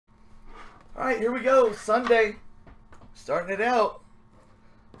right, here we go. Sunday. Starting it out.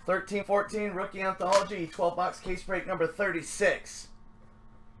 13-14 Rookie Anthology. 12-box case break number 36.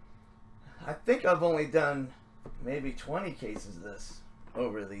 I think I've only done maybe 20 cases of this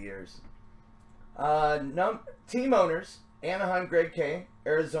over the years. Team owners: Anaheim Greg K,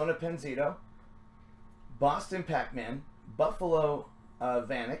 Arizona Penzito, Boston Pac-Man, Buffalo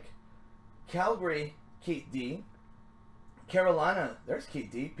Vanek, Calgary Keith D, Carolina, there's Keith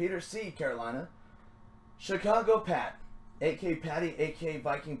D, Peter C, Carolina, Chicago Pat, AK Patty, AK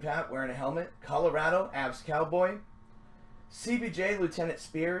Viking Pat wearing a helmet, Colorado Avs Cowboy, CBJ Lieutenant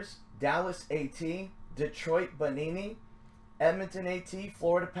Spears, Dallas AT, Detroit Bonini, Edmonton AT,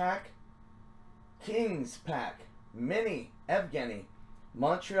 Florida Pack, Kings Pack, Mini Evgeny,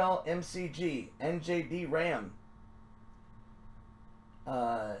 Montreal MCG, NJD Ram,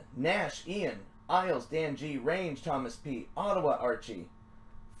 Nash Ian, Isles Dan G, Range Thomas P, Ottawa Archie,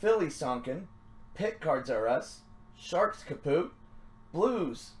 Philly Sonkin, Pit Cards Are Us, Sharks Kaput,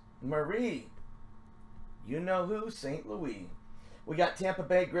 Blues Marie, you know who, St. Louis. We got Tampa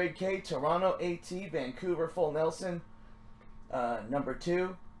Bay Greg K, Toronto AT, Vancouver Full Nelson, number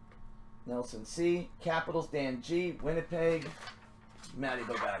 2, Nelson C, Capitals Dan G, Winnipeg, Matty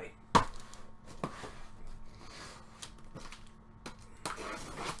Bogatti.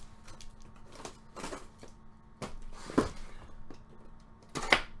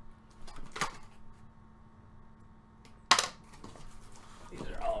 These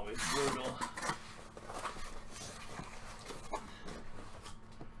are always brutal.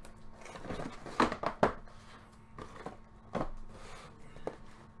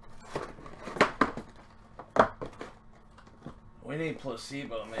 We need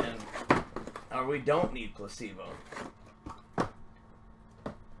placebo, man. Or we don't need placebo.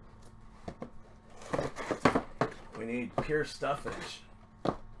 We need pure stuffage.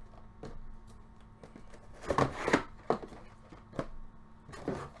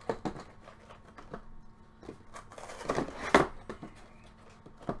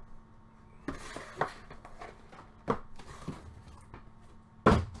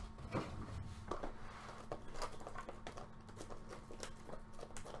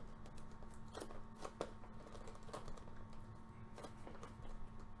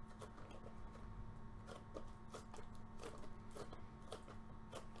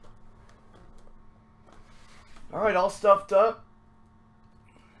 All right, all stuffed up.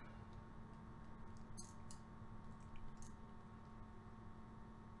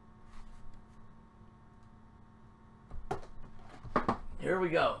 Here we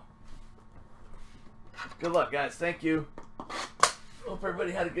go. Good luck, guys. Thank you. Hope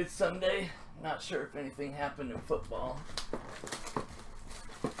everybody had a good Sunday. Not sure if anything happened in football.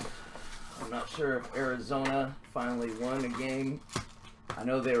 I'm not sure if Arizona finally won a game. I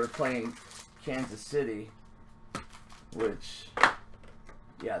know they were playing Kansas City, which,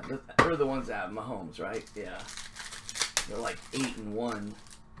 yeah, they're the ones that have Mahomes, right? Yeah. They're like 8-1.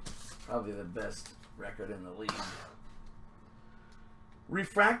 Probably the best record in the league.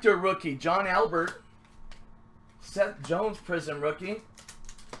 Refractor rookie, John Albert. Seth Jones Prism rookie.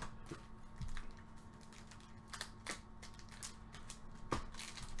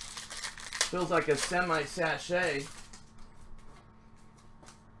 Feels like a semi-sachet.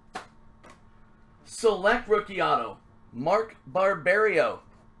 Select rookie auto, Mark Barberio.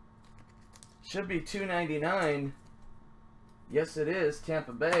 Should be $2.99. Yes, it is.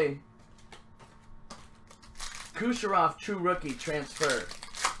 Tampa Bay. Kucherov true rookie transfer.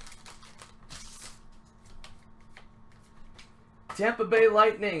 Tampa Bay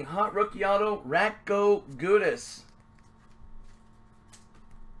Lightning hot rookie auto, Ratko Gudas.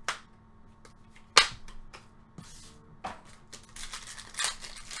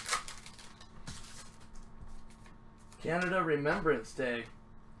 Canada Remembrance Day.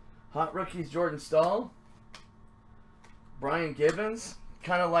 Hot rookies, Jordan Stahl. Brian Gibbons.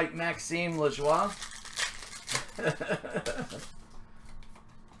 Kind of like Maxime Lajoie.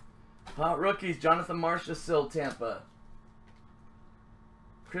 Hot rookies, Jonathan Marchessault, Tampa.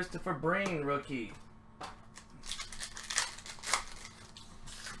 Christopher Breen, rookie.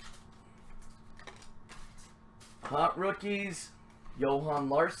 Hot rookies, Johan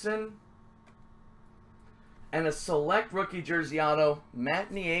Larsson. And a select rookie jersey auto,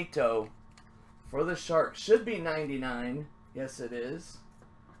 Matt Nieto for the Sharks. Should be $99. Yes, it is,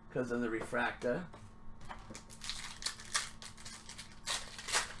 because of the refracta.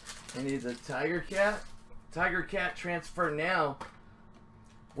 And he's a Tiger Cat. Tiger Cat transfer now.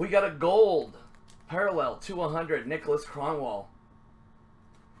 We got a gold parallel 2/100 Nicholas Kronwall.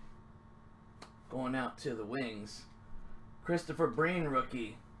 Going out to the Wings. Christopher Breen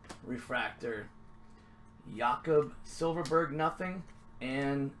rookie. refractor. Jakob Silverberg, nothing.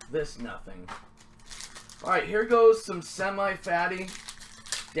 And this, nothing. Alright, here goes some semi-fatty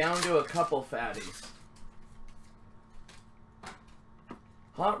down to a couple fatties.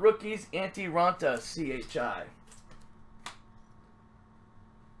 Hot Rookies, Anti-Ranta, CHI.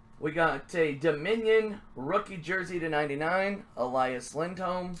 We got a Dominion rookie jersey to 99, Elias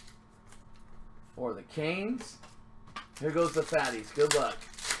Lindholm for the Canes. Here goes the fatties. Good luck.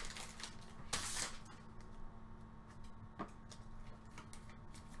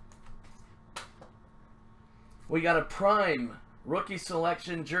 We got a Prime rookie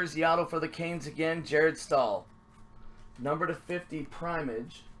selection jersey auto for the Canes again, Jared Stahl. Number to 50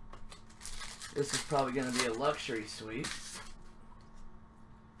 primage. This is probably going to be a luxury suite.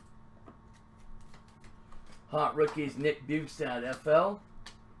 Hot Rookies, Nick Bugstad, FL.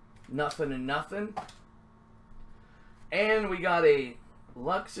 Nothing and nothing. And we got a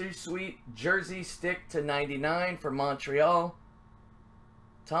luxury suite jersey stick to 99 for Montreal.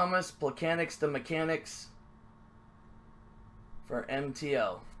 Thomas Plekanec to Mechanics for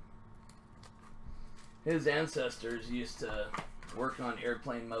MTL. His ancestors used to work on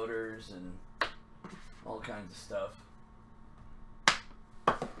airplane motors and all kinds of stuff.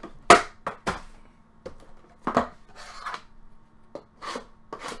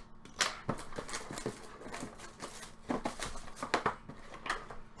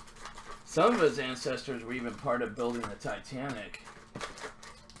 Some of his ancestors were even part of building the Titanic.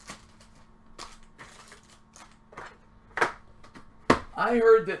 I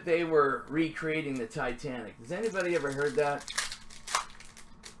heard that they were recreating the Titanic. Has anybody ever heard that?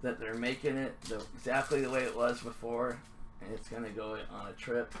 That they're making it exactly the way it was before, and it's going to go on a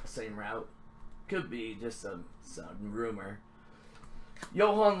trip, same route. Could be just some rumor.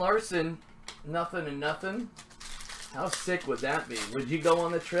 Johan Larsson, nothing and nothing. How sick would that be? Would you go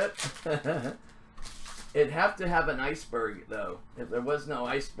on the trip? It'd have to have an iceberg, though. If there was no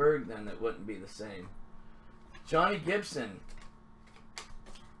iceberg, then it wouldn't be the same. Johnny Gibson.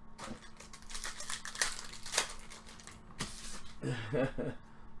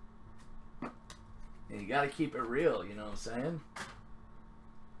 You gotta keep it real, you know what I'm saying?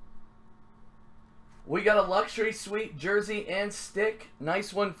 We got a luxury suite jersey and stick.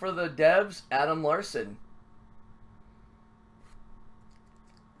 Nice one for the Devs, Adam Larson.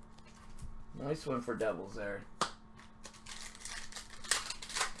 Nice one for Devils there.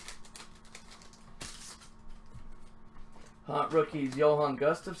 Hot Rookies, Johan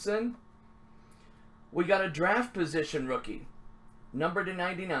Gustafsson. We got a draft position rookie. Number to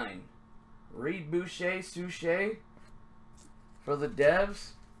 99. Reed Boucher Souchet for the Devs.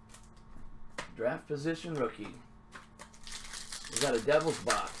 Draft position rookie. We got a Devils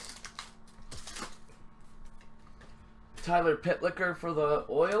box. Tyler Pitlicker for the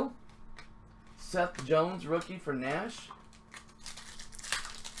Oil. Seth Jones rookie for Nash.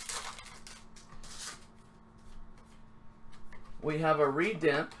 We have a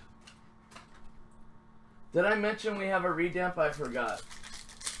redemp. Did I mention we have a redemp? I forgot.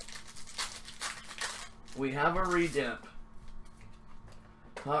 We have a redemp.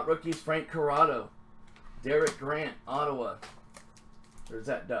 Hot Rookies, Frank Corrado. Derek Grant, Ottawa. Or is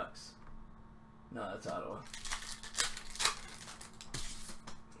that Ducks? No, that's Ottawa.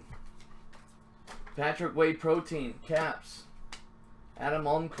 Patrick Wade Protein, Caps. Adam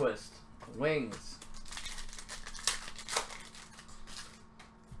Almquist, Wings.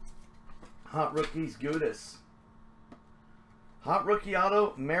 Hot Rookies, Gudis. Hot Rookie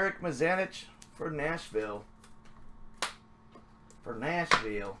Auto, Marek Mazanich for Nashville. For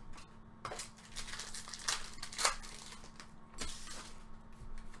Nashville.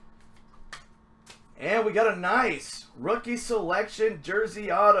 And we got a nice rookie selection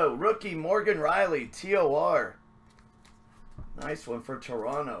jersey auto. Rookie Morgan Riley, TOR. Nice one for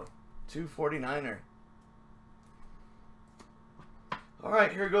Toronto. 249er.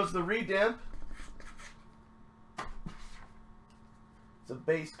 Alright, here goes the redemp. It's a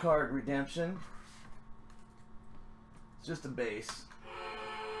base card redemption. It's just a base.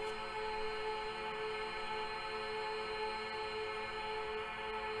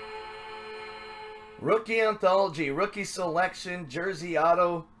 Rookie Anthology, rookie selection, jersey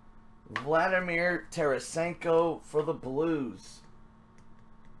auto, Vladimir Tarasenko for the Blues.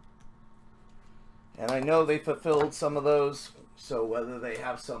 And I know they fulfilled some of those, so whether they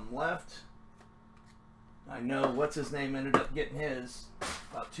have some left, I know what's his name ended up getting his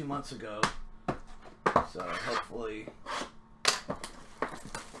about 2 months ago. So hopefully,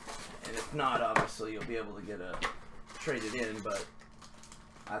 and if not, obviously you'll be able to get a trade it in, but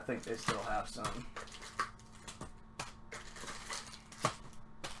I think they still have some.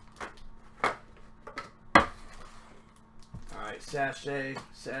 Alright, sachet,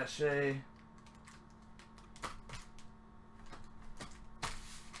 sachet.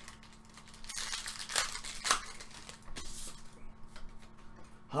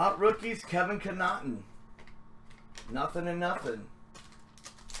 Hot rookies, Kevin Connaughton. Nothing and nothing.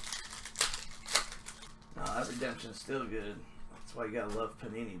 Oh, that redemption's still good. That's why you gotta love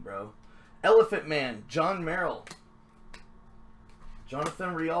Panini, bro. Elephant Man, John Merrill.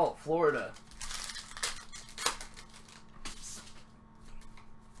 Jonathan Rialt, Florida.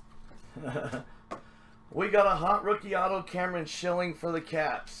 We got a hot rookie auto, Cameron Schilling for the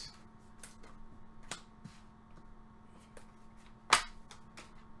Caps.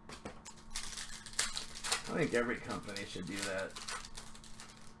 I think every company should do that.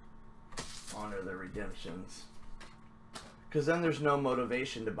 Honor their redemptions. Because then there's no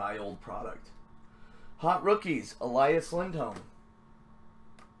motivation to buy old product. Hot rookies, Elias Lindholm.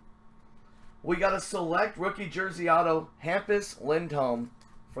 We got a select rookie jersey auto, Hampus Lindholm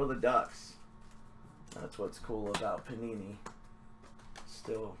for the Ducks. That's what's cool about Panini.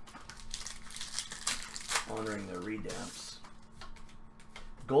 Still honoring their redempts.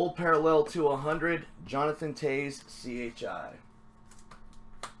 Gold parallel to 100, Jonathan Tays, CHI.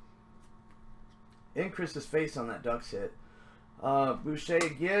 In Chris's face on that Ducks hit. Boucher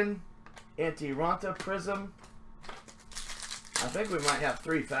again. Anti-Ronta Prism. I think we might have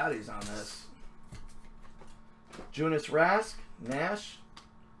 3 fatties on this. Jonas Rask, Nash.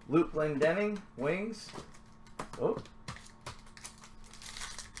 Luke Glendening, Wings. Oh.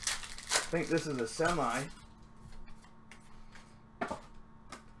 I think this is a semi.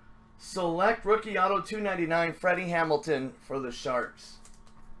 Select rookie auto 299, Freddie Hamilton for the Sharks.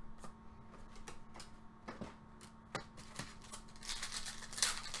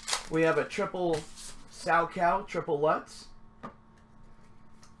 We have a triple Salchow, triple Lutz.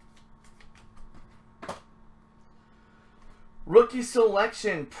 Rookie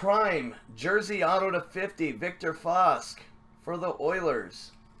selection, Prime, jersey auto to 50, Victor Fosk for the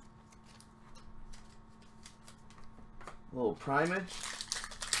Oilers. A little primage.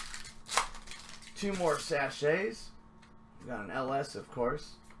 2 more sachets. We got an LS, of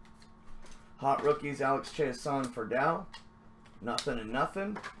course. Hot rookies, Alex Chiasson for Dow. Nothing and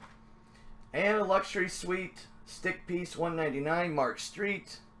nothing. And a luxury suite, stick piece 199, Mark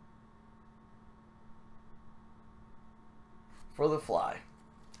Street for the Fly.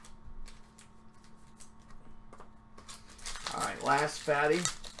 Alright, last fatty.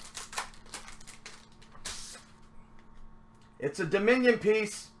 It's a Dominion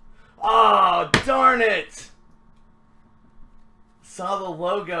piece. Oh, darn it! Saw the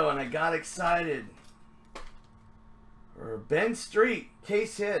logo and I got excited. Or Ben Street,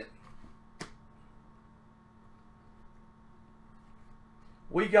 case hit.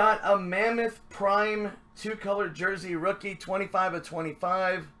 We got a Mammoth Prime 2-color jersey rookie, 25 of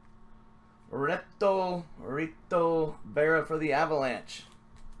 25. Rito Vera for the Avalanche.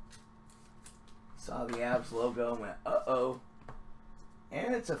 Saw the Avs logo and went, uh-oh.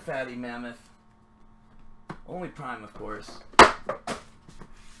 And it's a fatty Mammoth. Only Prime, of course.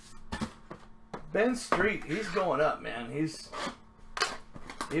 Ben Street, he's going up, man. He's...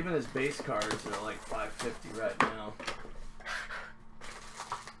 Even his base cards are like $5.50 right now.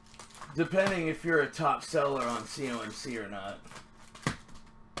 Depending if you're a top seller on COMC or not.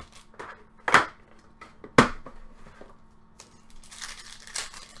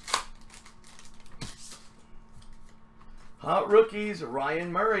 Hot rookies,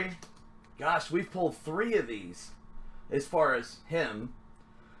 Ryan Murray. Gosh, we've pulled 3 of these as far as him.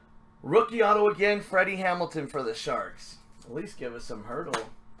 Rookie auto again, Freddie Hamilton for the Sharks. At least give us some hurdle,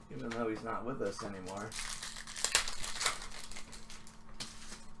 even though he's not with us anymore.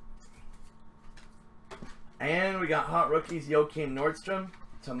 And we got hot rookies, Joakim Nordstrom,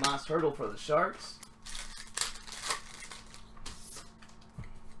 Tomas Hertl for the Sharks.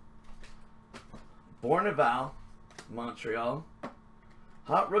 Bourneval, Montreal.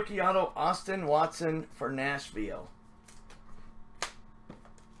 Hot rookie auto, Austin Watson for Nashville.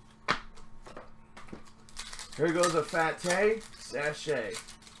 Here goes a Fat Tay, sachet.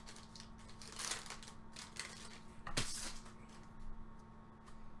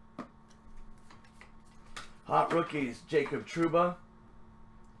 Hot rookies, Jacob Trouba.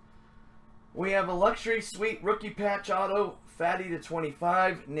 We have a luxury suite rookie patch auto, fatty to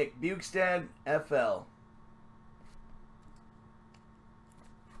 25, Nick Bukestad, FL.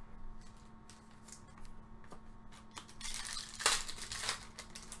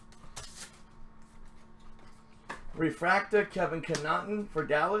 Refracta, Kevin Connaughton for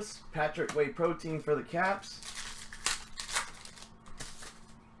Dallas, Patrick Whey Protein for the Caps.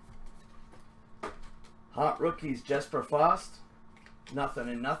 Hot rookies, Jesper Fast, Nothing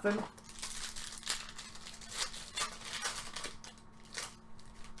and nothing.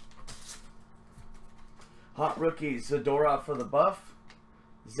 Hot rookie, Zadorov for the Buff.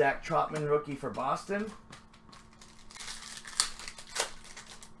 Zach Trotman, rookie for Boston.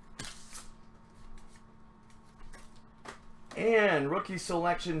 And rookie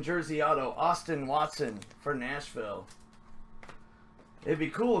selection jersey auto, Austin Watson for Nashville. It'd be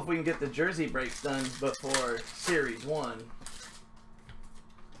cool if we can get the jersey breaks done before Series 1.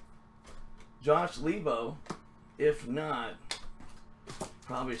 Josh Levo. If not,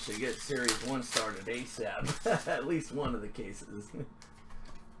 probably should get Series 1 started ASAP. At least one of the cases.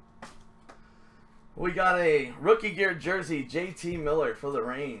 We got a rookie gear jersey, JT Miller for the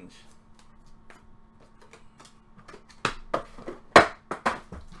Range.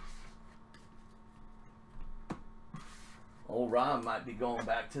 Old Rob might be going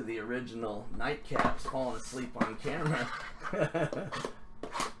back to the original nightcaps, falling asleep on camera.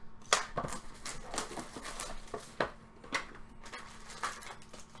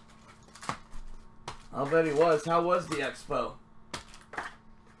 I'll bet he was. How was the expo?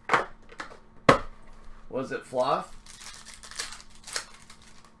 Was it fluff?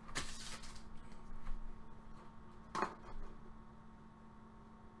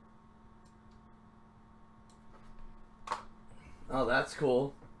 Oh, that's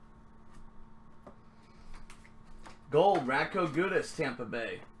cool. Gold, Radko Gudas, Tampa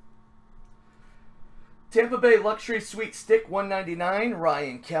Bay. Tampa Bay Luxury Suite Stick, $199.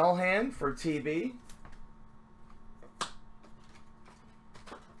 Ryan Callahan for TB.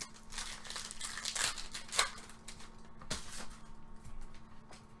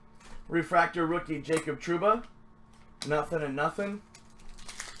 Refractor rookie, Jacob Trouba. Nothing and nothing.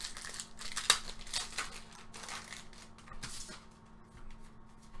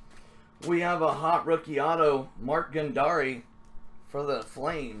 We have a hot rookie auto, Mark Gundari for the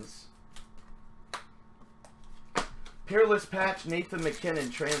Flames. Peerless patch, Nathan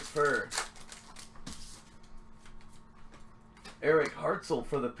McKinnon transfer. Eric Hartzell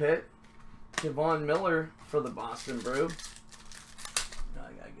for the Pit. Kevon Miller for the Boston Brew. Now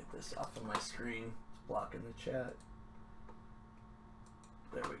I gotta get this off of my screen. It's blocking the chat.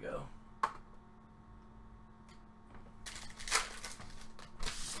 There we go.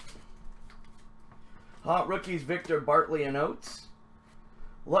 Hot rookies, Victor Bartley and Oates.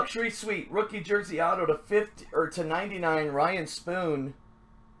 Luxury Suite rookie jersey auto to 50 or to 99, Ryan Spoon,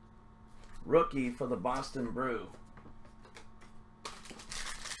 rookie for the Boston Brew.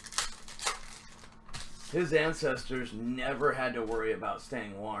 His ancestors never had to worry about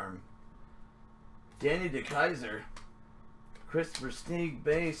staying warm. Danny DeKaiser, Christopher Stieg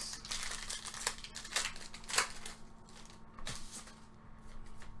base.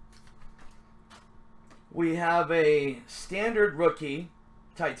 We have a standard rookie,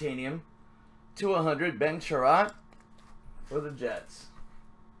 titanium, to 100, Ben Sherratt for the Jets.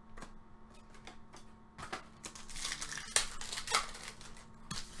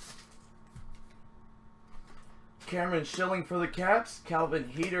 Cameron Schilling for the Caps, Calvin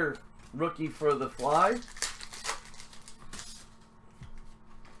Heater, rookie for the Fly.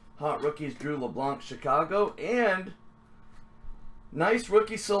 Hot rookies, Drew LeBlanc, Chicago, and nice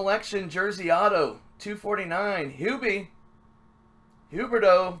rookie selection jersey auto. 249,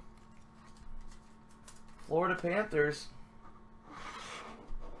 Huberto, Florida Panthers.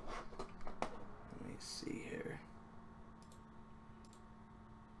 Let me see here.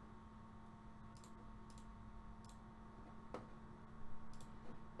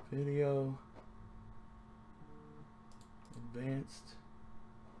 Video, advanced.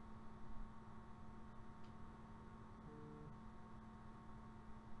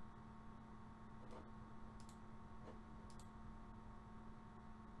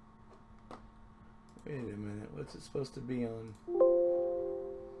 Wait a minute, what's it supposed to be on?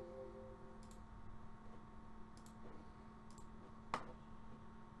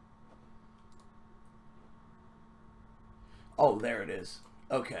 Oh, there it is.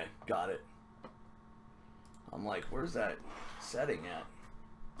 Okay, got it. I'm like, where's that setting at?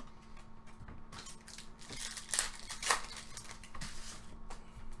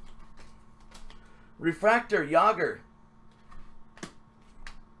 Refractor, Yager.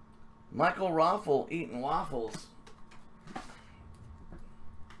 Michael Raffle eating waffles.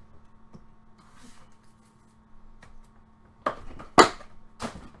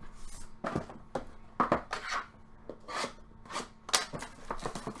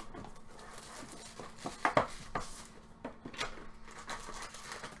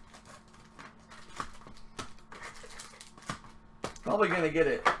 Probably going to get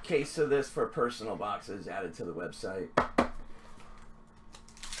a case of this for personal boxes added to the website.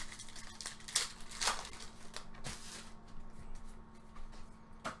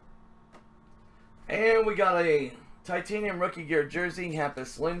 And we got a titanium rookie gear jersey,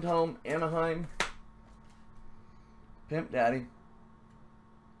 Hampus Lindholm, Anaheim. Pimp Daddy.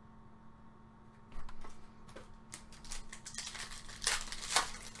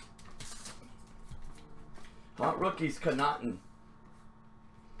 Hot rookies, Connaughton.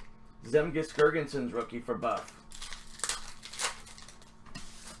 Zemgus Girgensons rookie for Buff.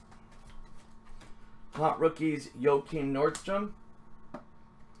 Hot rookies, Joakim Nordstrom.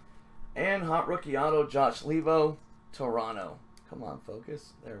 And hot rookie auto, Josh Levo, Toronto. Come on,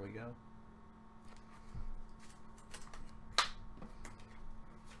 focus. There we go.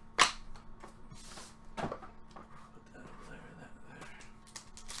 Put that over there, that there.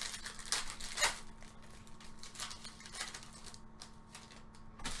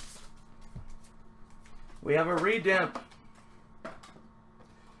 We have a redemp.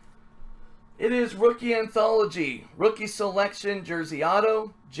 It is Rookie Anthology. Rookie Selection, Jersey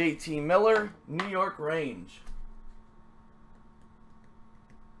Auto, JT Miller, New York Range.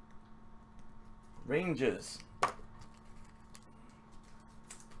 Ranges.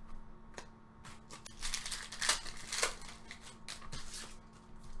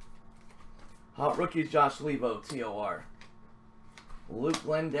 Hot Rookies, Josh Levo, TOR. Luke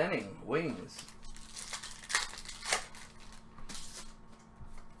Glendening, Wings.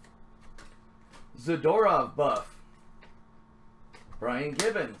 Zadorov, Buff. Brian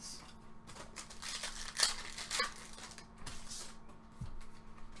Gibbons.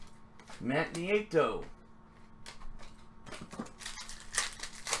 Matt Nieto.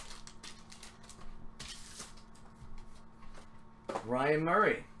 Ryan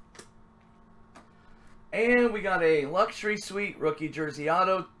Murray. And we got a Luxury Suite Rookie Jersey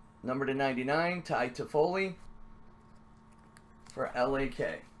Auto, number to 99, Ty Toffoli for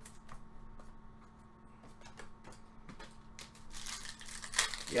LAK.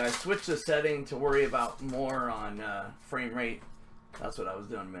 Yeah, I switched the setting to worry about more on frame rate. That's what I was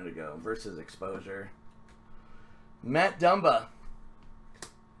doing a minute ago versus exposure. Matt Dumba.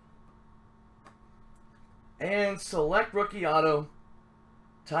 And select rookie auto,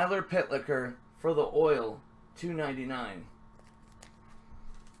 Tyler Pitlicker for the Oil, $2.99. I'm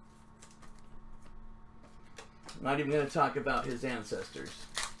not even going to talk about his ancestors.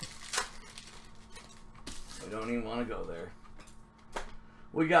 We don't even want to go there.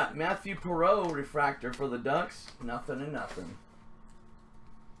 We got Matthew Perreault refractor for the Ducks. Nothing and nothing.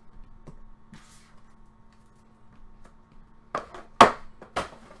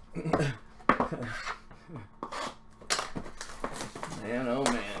 Man, oh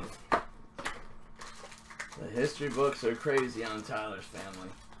man. The history books are crazy on Tyler's family.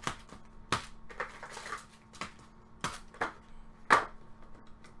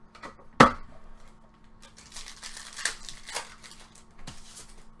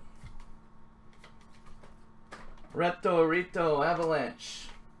 Repto Arito Avalanche.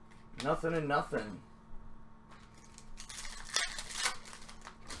 Nothing and nothing.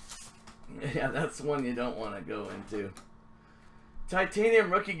 Yeah, that's one you don't want to go into.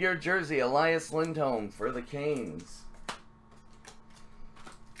 Titanium Rookie Gear Jersey, Elias Lindholm for the Canes.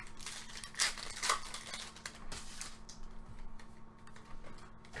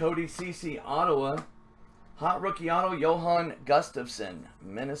 Cody Ceci, Ottawa. Hot Rookie Auto, Johan Gustafsson,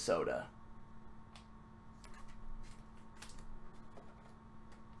 Minnesota.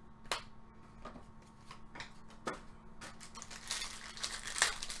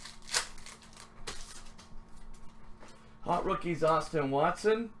 Hot Rookies, Austin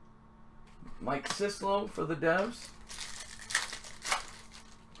Watson. Mike Sislo for the Devs.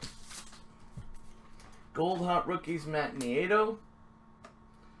 Gold Hot Rookies, Matt Nieto.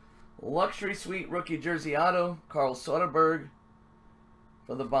 Luxury Suite Rookie Jersey Auto, Carl Soderberg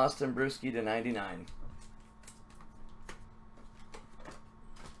for the Boston Brewski to 99.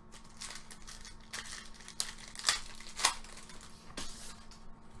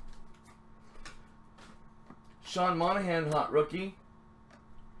 Sean Monahan, Hot Rookie.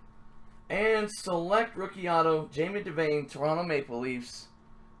 And select Rookie Auto, Jamie Devane, Toronto Maple Leafs,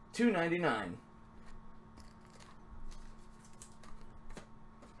 $2.99.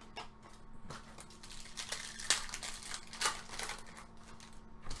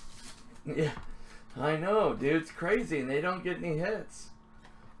 Yeah, I know, dude. It's crazy, and they don't get any hits.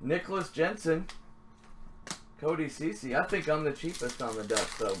 Nicholas Jensen, Cody Ceci. I think I'm the cheapest on the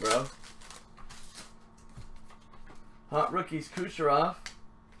Ducks, though, bro. Hot Rookies, Kucherov,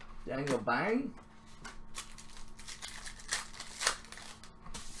 Daniel Bang.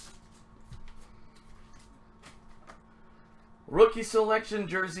 Rookie Selection,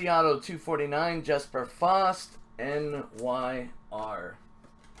 Jersey Auto, 249, Jesper Fast, NYR.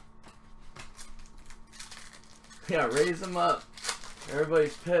 Yeah, raise them up.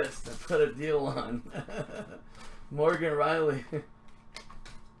 Everybody's pissed. I put a deal on. Morgan Riley.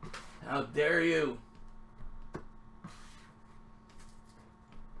 How dare you?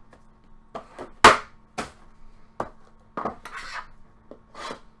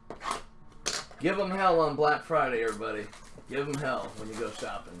 Give them hell on Black Friday, everybody. Give them hell when you go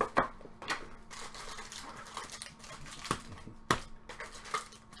shopping.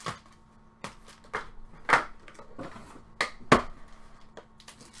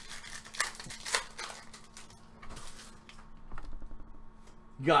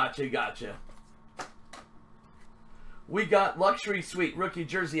 Gotcha, gotcha. We got Luxury Suite Rookie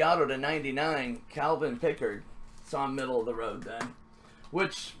Jersey Auto to 99, Calvin Pickard. So I'm middle of the road then.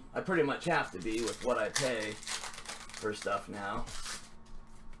 Which I pretty much have to be with what I pay for stuff now.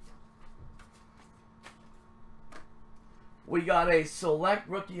 We got a Select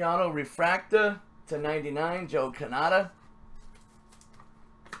Rookie Auto Refracta to 99, Joe Canada.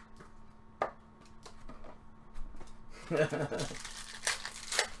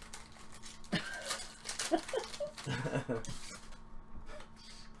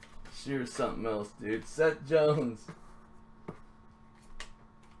 Sure, something else, dude. Seth Jones.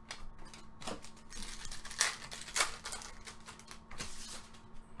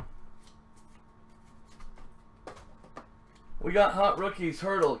 We got Hot Rookies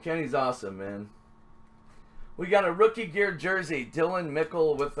Hurdle. Kenny's awesome, man. We got a Rookie Gear jersey. Dylan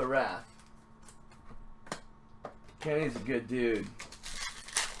Mickle with the Wrath. Kenny's a good dude.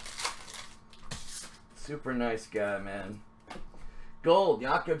 Super nice guy, man. Gold,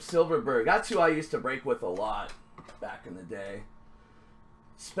 Jakob Silverberg. That's who I used to break with a lot back in the day.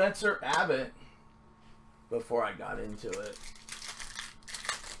 Spencer Abbott, before I got into it.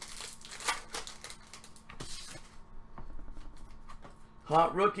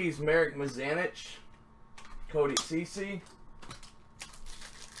 Hot Rookies, Merrick Mazanich, Cody Cece.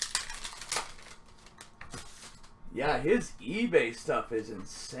 Yeah, his eBay stuff is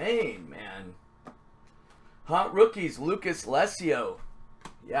insane, man. Hot Rookies, Lucas Lesio.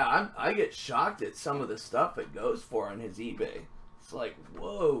 Yeah, I get shocked at some of the stuff it goes for on his eBay. It's like,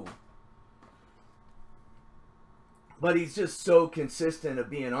 whoa. But he's just so consistent of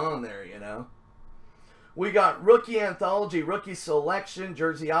being on there, you know. We got Rookie Anthology, Rookie Selection,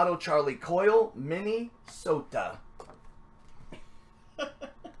 Jersey Auto, Charlie Coyle, Minnesota. That's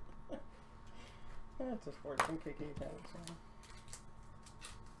a sports and kicky account, so.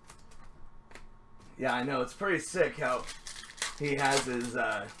 Yeah, I know. It's pretty sick how he has his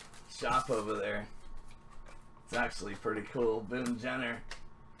shop over there. It's actually pretty cool. Boone Jenner.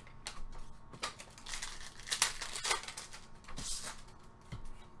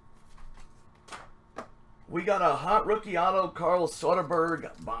 We got a Hot Rookie Auto, Carl Soderberg,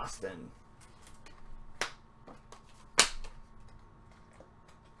 Boston.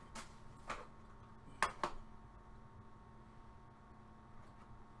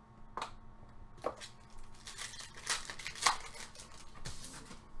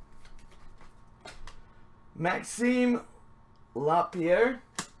 Maxime Lapierre,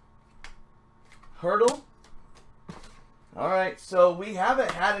 Hurdle. Alright, so we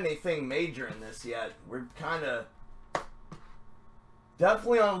haven't had anything major in this yet. We're kind of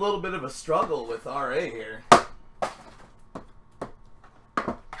definitely on a little bit of a struggle with RA here.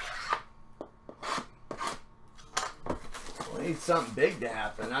 We need something big to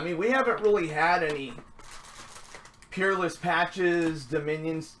happen. I mean, we haven't really had any Peerless patches,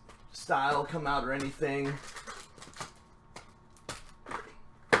 Dominion style come out or anything.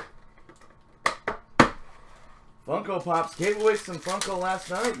 Funko Pops gave away some Funko last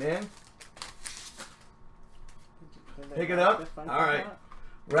night, man. Pick it up? Alright.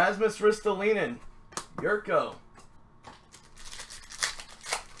 Rasmus Ristolainen. Yurko.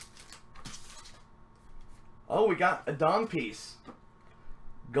 Oh, we got a Dom piece.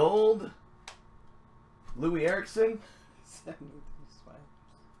 Gold. Louis Erickson.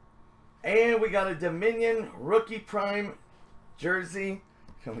 And we got a Dominion Rookie Prime jersey.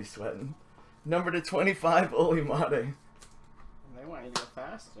 Can we sweating? Number to 25, Oli Mate. They want you to go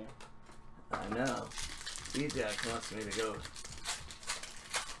faster. I know. E-Jack wants me to go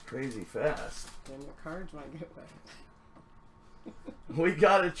crazy fast. Then your cards might get wet. We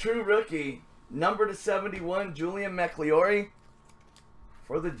got a true rookie. Number to 71, Julian McLeory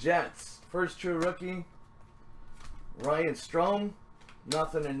for the Jets. First true rookie. Ryan Strome.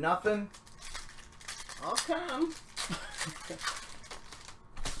 Nothing and nothing. I'll come.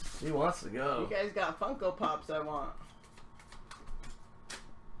 He wants to go. You guys got Funko Pops I want.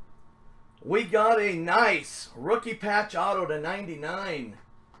 We got a nice rookie patch auto to 99.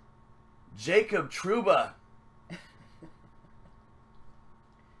 Jacob Trouba.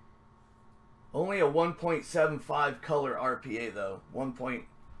 Only a 1.75 color RPA though.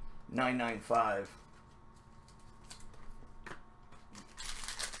 1.995.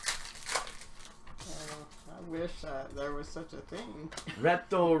 I wish there was such a thing.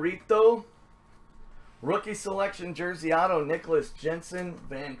 Reto Rito. Rookie selection jersey auto Nicholas Jensen,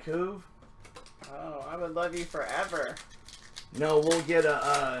 Vancouver. Oh, I would love you forever. No, we'll get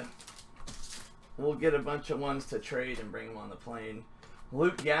a bunch of ones to trade and bring them on the plane.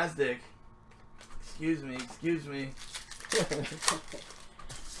 Luke Yazdik. Excuse me.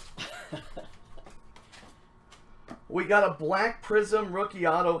 We got a black prism rookie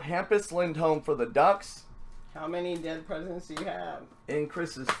auto Hampus Lindholm for the Ducks. How many dead presidents do you have? In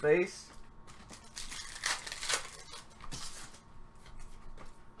Chris's face.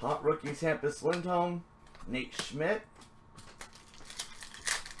 Hot rookies Hampus Lindholm, Nate Schmidt.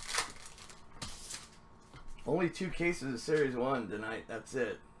 Only 2 cases of Series 1 tonight. That's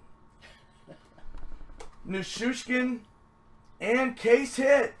it. Nishushkin and case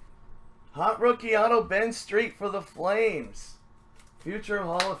hit. Hot rookie auto Ben Street for the Flames. Future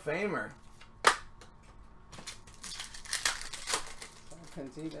Hall of Famer.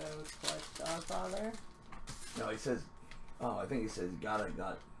 Penzito's Godfather. No, he says. Oh, I think he says gotta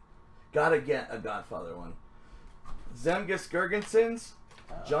get a Godfather one. Zemgus Girgensons,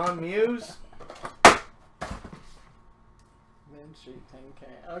 John Muse. Main Street 10K.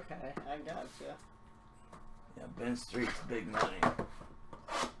 Okay, I gotcha. Yeah, Ben Street's big money.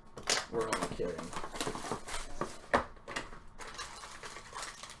 We're only kidding.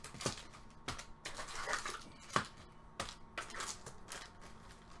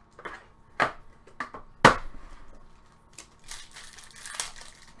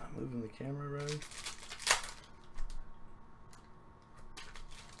 I'm moving the camera around.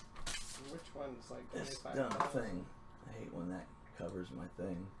 Which one's like This 25? dumb thing. I hate when that covers my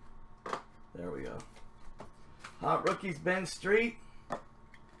thing. There we go. Hot rookies Ben Street.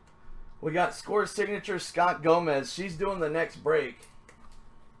 We got score signature Scott Gomez. She's doing the next break.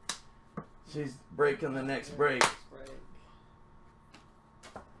 She's breaking the next break.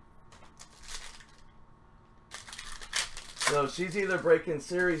 So she's either breaking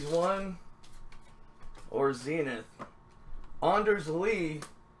Series 1 or Zenith. Anders Lee.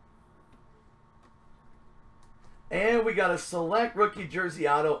 And we got a select rookie jersey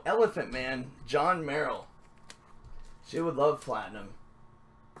auto, Elephant Man, John Merrill. She would love platinum.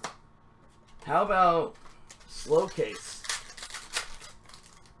 How about slow case?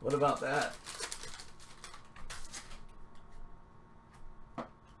 What about that?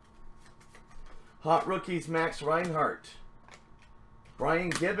 Hot rookies, Max Reinhart, Brian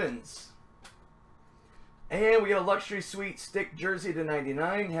Gibbons. And we got a luxury suite stick jersey to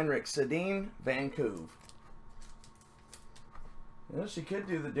 99, Henrik Sedin, Vancouver. Well, she could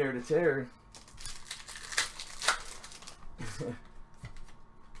do the dare to tear.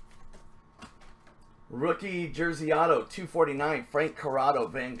 Rookie jersey auto 249 Frank Corrado,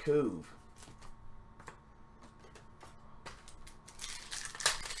 Vancouver.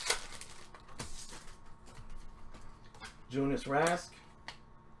 Jonas Rask,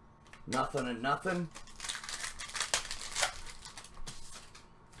 nothing and nothing.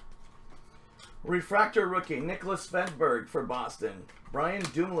 Refractor rookie Nicholas Svedberg for Boston. Brian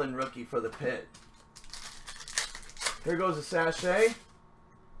Dumoulin rookie for the Pit. Here goes a sachet.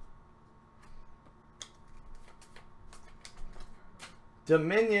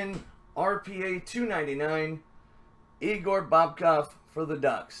 Dominion RPA 299 Igor Bobkov for the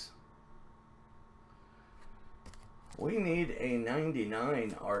Ducks. We need a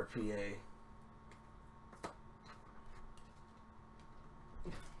 99 RPA.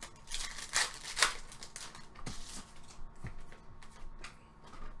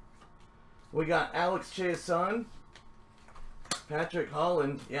 We got Alex Chiasson, Patrick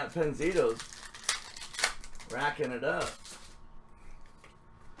Holland, yeah, Penzito's racking it up.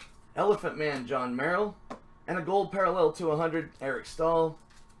 Elephant Man, John Merrill, and a gold parallel to 100, Eric Stahl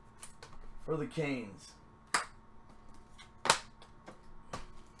for the Canes.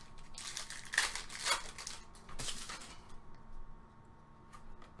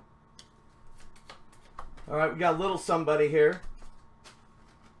 All right, we got a little somebody here.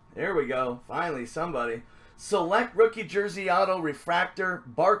 There we go. Finally, somebody. Select rookie jersey auto refractor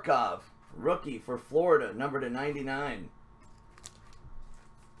Barkov, rookie for Florida, number to 99.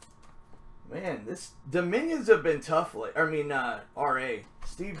 Man, this Dominions have been tough. I mean, RA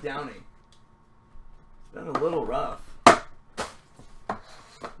Steve Downey. It's been a little rough.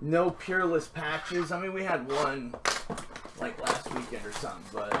 No Peerless patches. I mean, we had one like last weekend or something,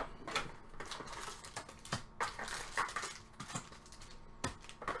 but.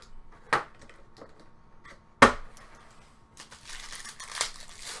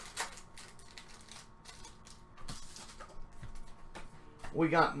 We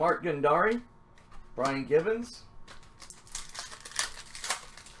got Mark Gandari, Brian Gibbons.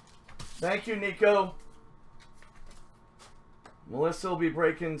 Thank you, Nico. Melissa will be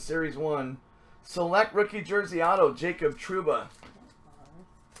breaking Series 1. Select rookie jersey auto, Jacob Trouba.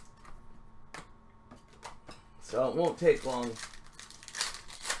 So it won't take long.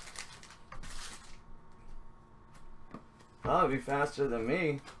 That'll be faster than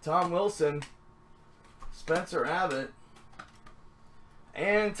me. Tom Wilson, Spencer Abbott,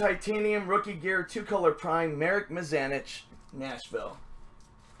 and Titanium Rookie Gear 2-Color Prime, Merrick Mizanich, Nashville.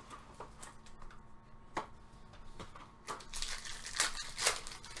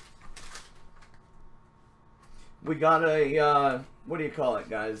 We got a, what do you call it,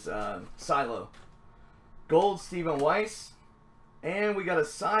 guys? Silo. Gold, Stephen Weiss. And we got a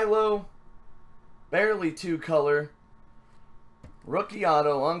Silo, barely 2-color, rookie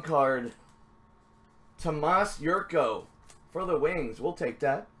auto on card, Tomas Yurko for the Wings. We'll take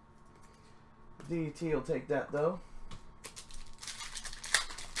that. DT will take that, though.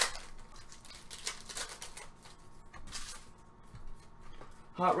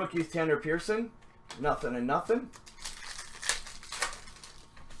 Hot Rookies, Tanner Pearson. Nothing and nothing.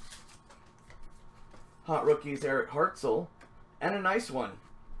 Hot Rookies, Eric Hartzell. And a nice one.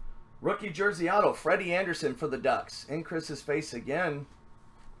 Rookie jersey auto, Freddie Anderson for the Ducks. In Chris's face again.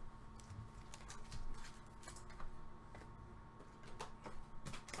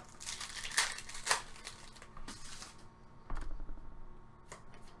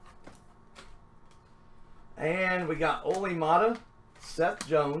 And we got Oli Mata, Seth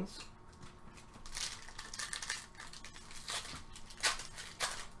Jones.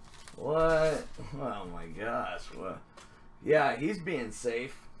 What? Oh my gosh. What? Yeah, he's being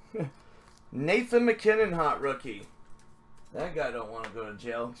safe. Nathan McKinnon, hot rookie. That guy don't want to go to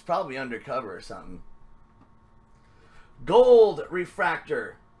jail. He's probably undercover or something. Gold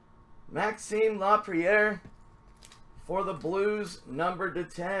refractor. Maxime Lapriere for the Blues, numbered to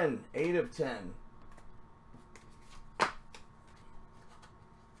 10. 8 of 10.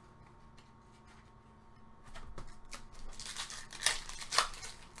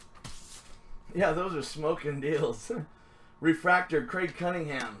 Yeah, those are smoking deals. Refractor, Craig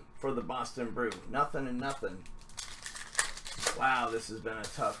Cunningham for the Boston Brew. Nothing and nothing. Wow, this has been a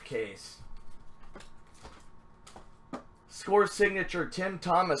tough case. Score signature, Tim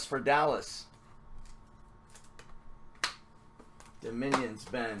Thomas for Dallas. Dominion's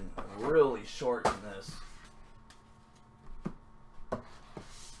been really short in this.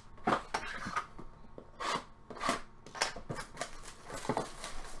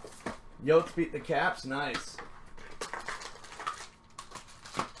 Yotes beat the Caps. Nice.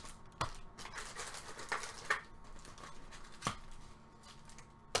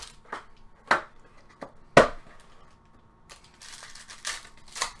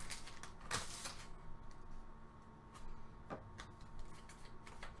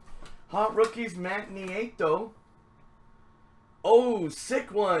 Hot Rookies, Matt Nieto. Oh,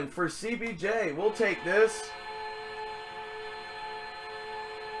 sick one for CBJ. We'll take this.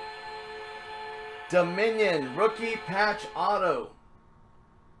 Dominion Rookie Patch Auto.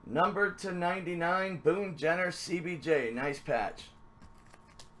 Numbered to 99. Boone Jenner CBJ. Nice patch.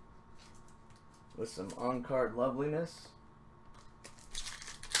 With some on-card loveliness.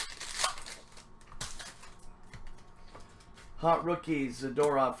 Hot Rookies,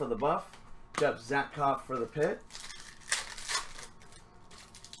 Zadorov for the Buff. Jeff Zatkoff for the Pit.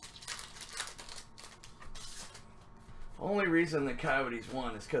 Only reason the Coyotes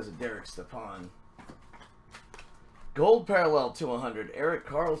won is because of Derek Stepan. Gold parallel to 100. Eric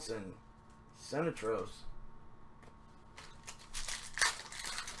Carlson, Senatros.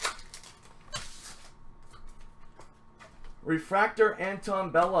 Refractor,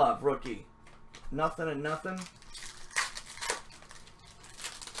 Anton Belov, rookie. Nothing and nothing.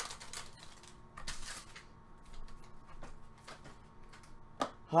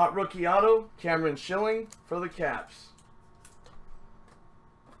 Hot Rookie Auto, Cameron Schilling for the Caps.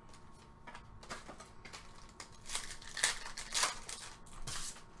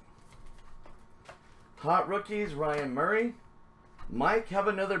 Hot Rookies, Ryan Murray. Mike, have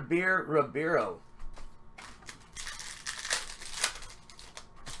another beer, Ribeiro.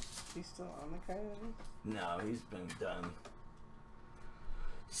 He's still on the Coyotes? No, he's been done.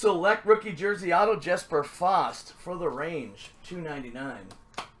 Select Rookie Jersey Auto, Jesper Fost for the Range, $2.99.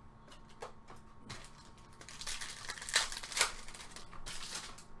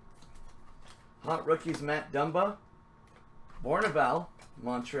 Hot Rookies, Matt Dumba. Bourneval,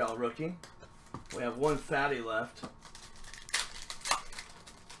 Montreal rookie. We have one fatty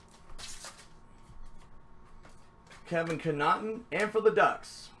Kevin Connaughton. And for the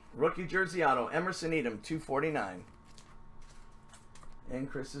Ducks, rookie jersey auto, Emerson Edom, 249. In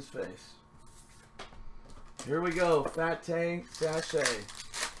Chris's face. Here we go, Fat Tank Sachet.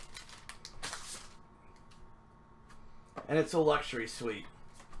 And it's a luxury suite.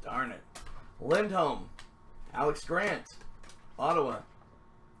 Darn it. Lindholm, Alex Grant, Ottawa.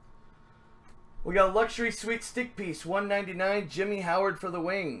 We got a luxury suite stick piece, 199, Jimmy Howard for the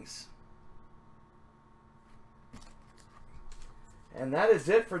Wings. And that is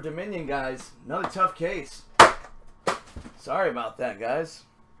it for Dominion, guys. Another tough case. Sorry about that, guys.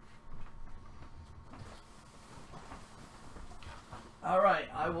 Alright,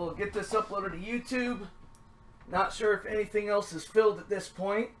 I will get this uploaded to YouTube. Not sure if anything else is filled at this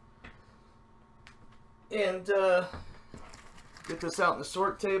point. And get this out in the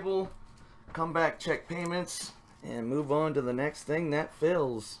sort table. Come back, check payments, and move on to the next thing that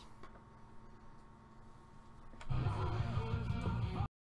fills.